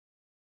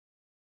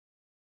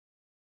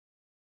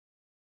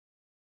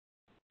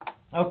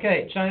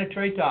Okay, China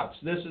trade talks.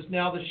 This is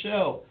now the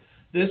show.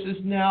 This is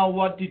now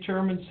what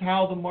determines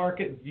how the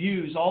market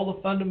views all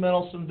the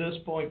fundamentals from this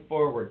point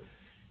forward.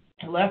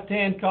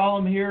 Left-hand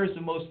column here is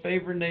the most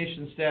favored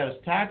nation status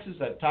taxes.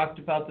 I've talked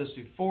about this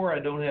before. I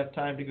don't have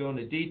time to go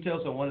into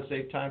details. I want to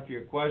save time for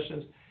your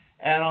questions.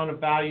 Add on a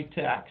value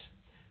tax.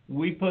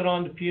 We put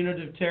on the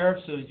punitive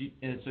tariff, so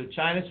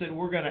China said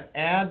we're going to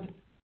add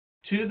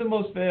to the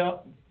most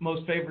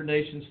favored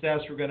nation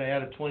status, we're going to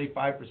add a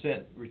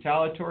 25%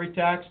 retaliatory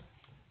tax.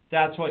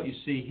 That's what you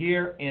see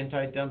here,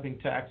 anti-dumping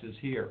taxes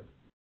here.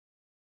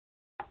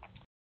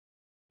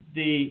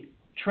 The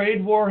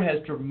trade war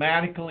has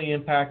dramatically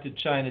impacted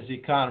China's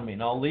economy.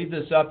 And I'll leave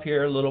this up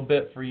here a little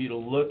bit for you to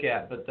look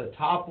at. But the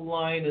top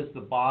line is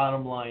the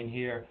bottom line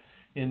here.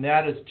 And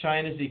that is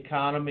China's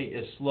economy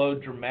is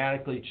slowed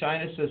dramatically.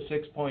 China says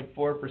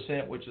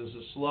 6.4%, which is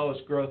the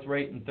slowest growth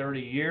rate in 30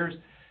 years.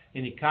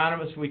 And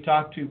economists we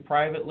talk to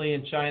privately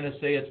in China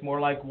say it's more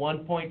like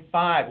 1.5,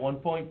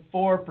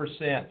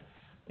 1.4%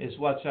 is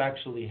what's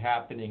actually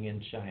happening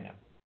in China.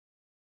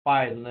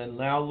 And then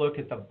now look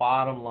at the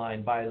bottom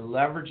line. By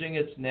leveraging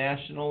its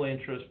national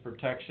interest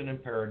protection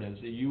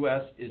imperatives, the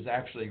U.S. is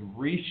actually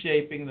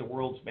reshaping the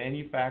world's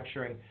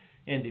manufacturing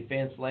and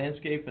defense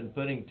landscape and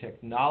putting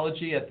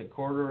technology at the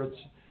core of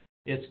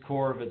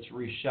its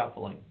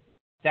reshuffling.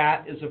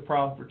 That is a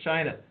problem for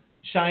China.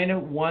 China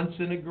wants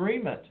an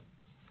agreement.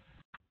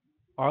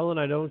 Arlan,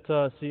 I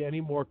don't see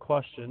any more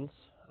questions.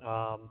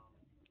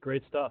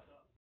 Great stuff.